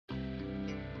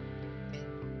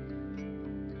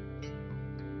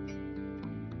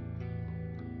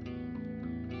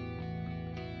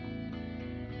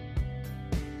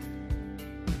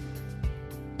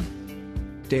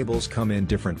Tables come in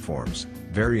different forms,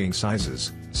 varying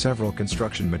sizes, several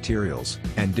construction materials,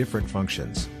 and different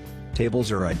functions.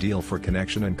 Tables are ideal for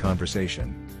connection and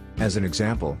conversation. As an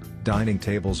example, dining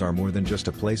tables are more than just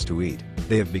a place to eat,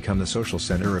 they have become the social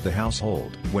center of the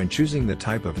household. When choosing the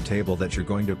type of table that you're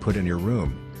going to put in your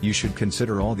room, you should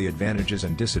consider all the advantages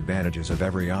and disadvantages of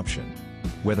every option.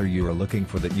 Whether you are looking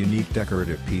for that unique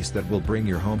decorative piece that will bring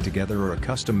your home together or a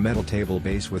custom metal table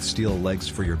base with steel legs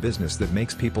for your business that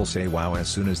makes people say wow as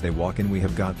soon as they walk in, we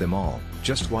have got them all.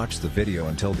 Just watch the video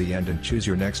until the end and choose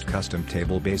your next custom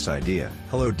table base idea.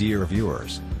 Hello dear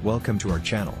viewers, welcome to our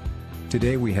channel.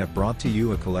 Today we have brought to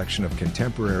you a collection of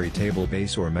contemporary table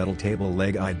base or metal table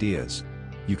leg ideas.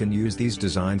 You can use these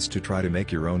designs to try to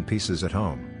make your own pieces at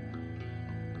home.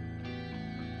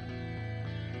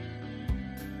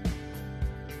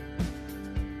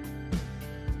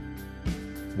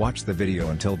 Watch the video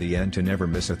until the end to never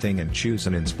miss a thing and choose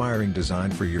an inspiring design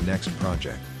for your next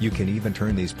project. You can even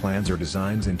turn these plans or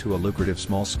designs into a lucrative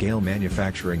small-scale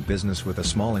manufacturing business with a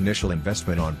small initial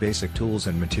investment on basic tools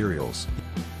and materials.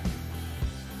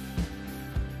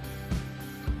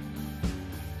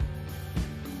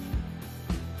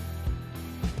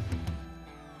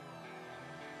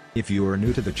 If you are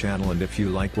new to the channel and if you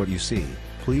like what you see,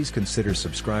 please consider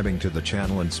subscribing to the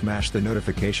channel and smash the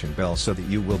notification bell so that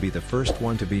you will be the first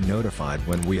one to be notified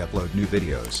when we upload new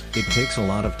videos. It takes a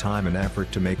lot of time and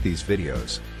effort to make these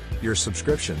videos. Your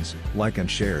subscriptions, like and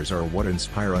shares are what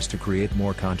inspire us to create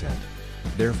more content.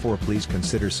 Therefore please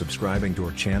consider subscribing to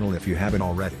our channel if you haven't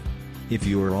already. If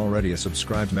you are already a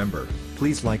subscribed member,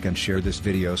 please like and share this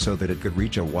video so that it could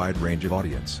reach a wide range of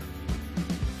audience.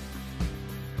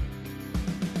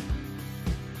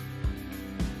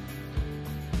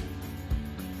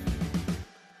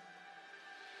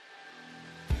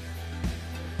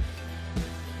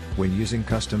 When using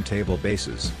custom table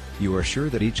bases, you are sure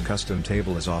that each custom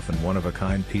table is often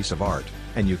one-of-a-kind piece of art,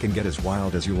 and you can get as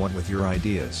wild as you want with your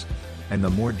ideas. And the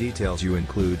more details you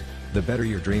include, the better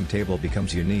your dream table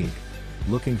becomes unique.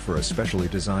 Looking for a specially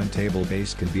designed table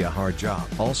base can be a hard job.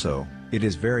 Also, it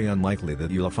is very unlikely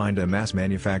that you'll find a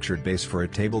mass-manufactured base for a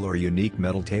table or unique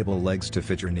metal table legs to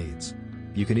fit your needs.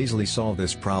 You can easily solve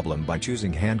this problem by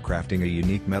choosing handcrafting a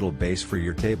unique metal base for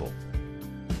your table.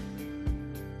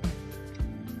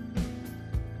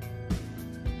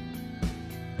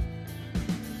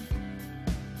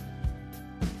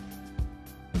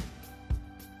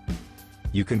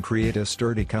 You can create a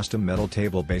sturdy custom metal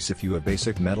table base if you have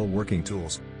basic metal working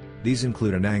tools. These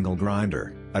include an angle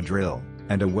grinder, a drill,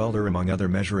 and a welder among other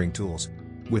measuring tools.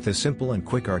 With a simple and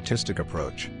quick artistic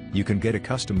approach, you can get a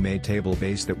custom-made table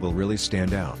base that will really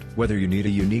stand out. Whether you need a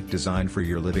unique design for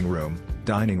your living room,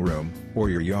 dining room, or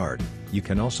your yard, you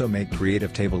can also make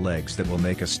creative table legs that will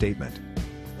make a statement.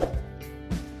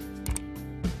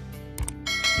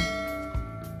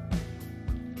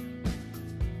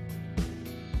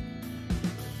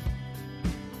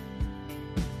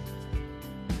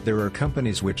 There are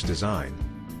companies which design,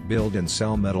 build and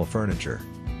sell metal furniture.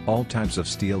 All types of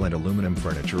steel and aluminum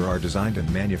furniture are designed and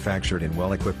manufactured in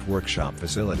well-equipped workshop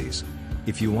facilities.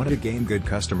 If you want to gain good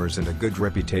customers and a good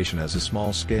reputation as a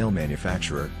small-scale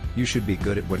manufacturer, you should be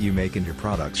good at what you make and your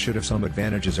products should have some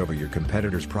advantages over your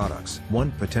competitors' products.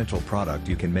 One potential product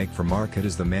you can make for market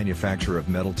is the manufacture of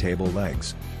metal table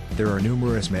legs. There are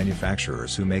numerous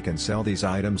manufacturers who make and sell these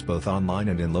items both online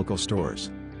and in local stores.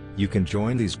 You can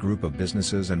join these group of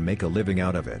businesses and make a living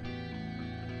out of it.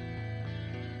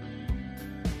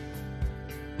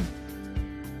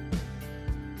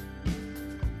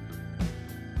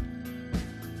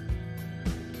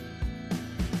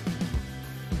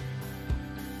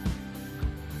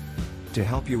 To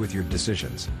help you with your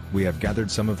decisions, we have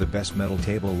gathered some of the best metal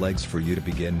table legs for you to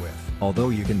begin with. Although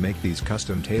you can make these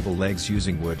custom table legs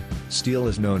using wood, steel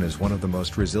is known as one of the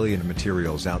most resilient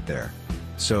materials out there.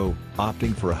 So,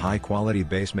 opting for a high-quality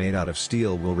base made out of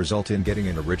steel will result in getting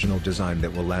an original design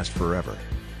that will last forever.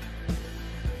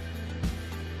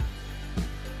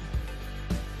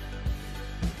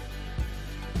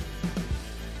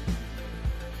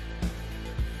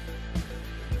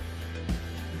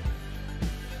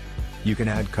 You can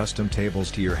add custom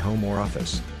tables to your home or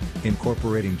office.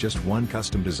 Incorporating just one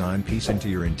custom design piece into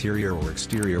your interior or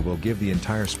exterior will give the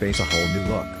entire space a whole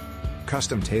new look.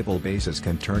 Custom table bases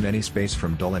can turn any space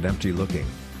from dull and empty looking,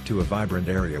 to a vibrant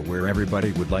area where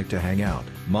everybody would like to hang out.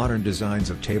 Modern designs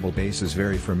of table bases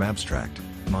vary from abstract,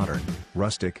 modern,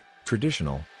 rustic,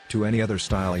 traditional, to any other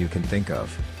style you can think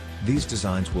of. These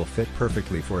designs will fit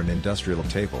perfectly for an industrial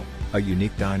table, a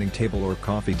unique dining table or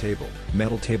coffee table.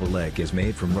 Metal table leg is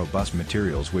made from robust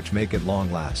materials which make it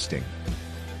long-lasting.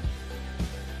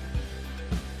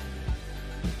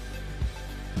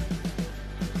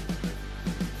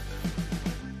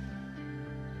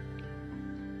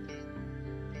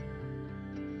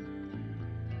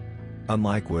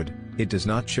 Unlike wood, it does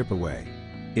not chip away.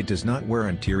 It does not wear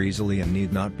and tear easily and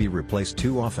need not be replaced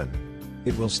too often.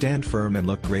 It will stand firm and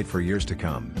look great for years to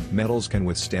come. Metals can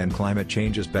withstand climate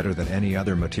changes better than any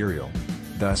other material.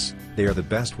 Thus, they are the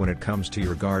best when it comes to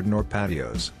your garden or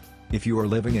patios. If you are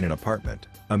living in an apartment,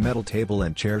 a metal table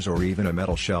and chairs or even a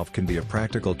metal shelf can be a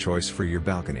practical choice for your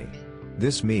balcony.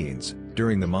 This means,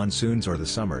 during the monsoons or the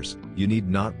summers, you need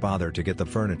not bother to get the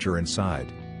furniture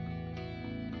inside.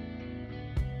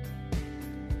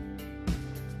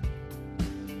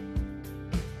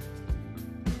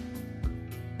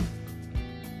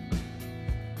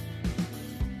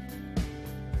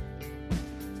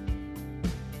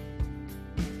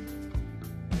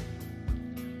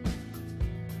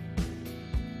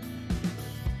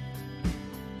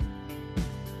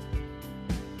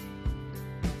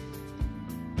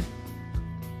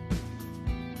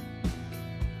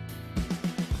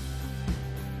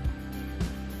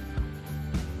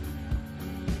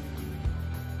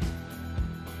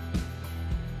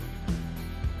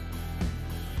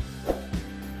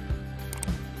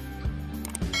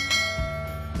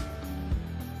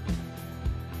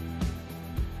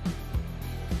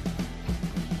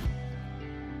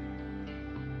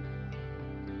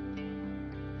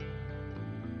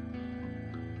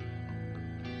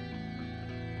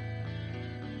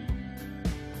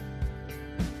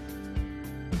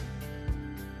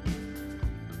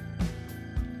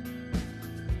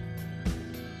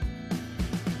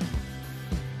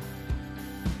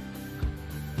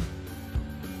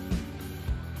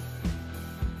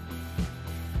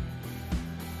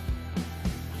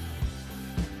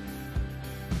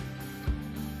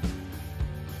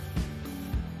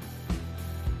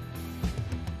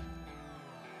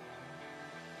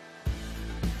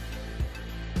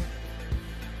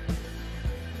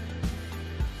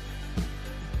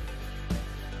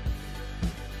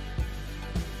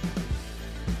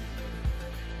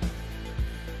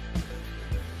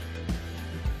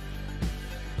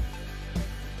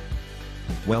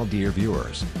 Well, dear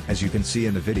viewers, as you can see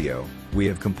in the video, we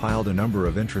have compiled a number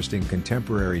of interesting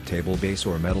contemporary table base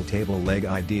or metal table leg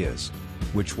ideas.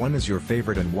 Which one is your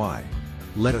favorite and why?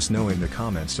 Let us know in the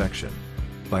comments section.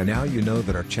 By now you know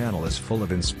that our channel is full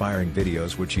of inspiring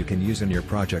videos which you can use in your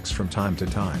projects from time to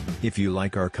time. If you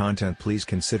like our content, please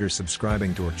consider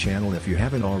subscribing to our channel if you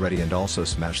haven't already, and also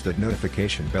smash that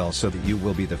notification bell so that you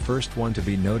will be the first one to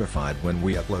be notified when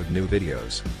we upload new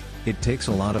videos. It takes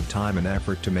a lot of time and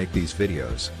effort to make these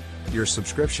videos. Your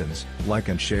subscriptions, like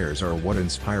and shares are what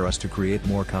inspire us to create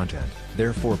more content.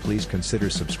 Therefore please consider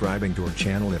subscribing to our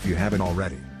channel if you haven't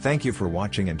already. Thank you for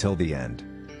watching until the end.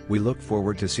 We look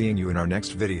forward to seeing you in our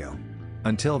next video.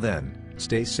 Until then,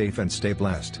 stay safe and stay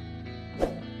blessed.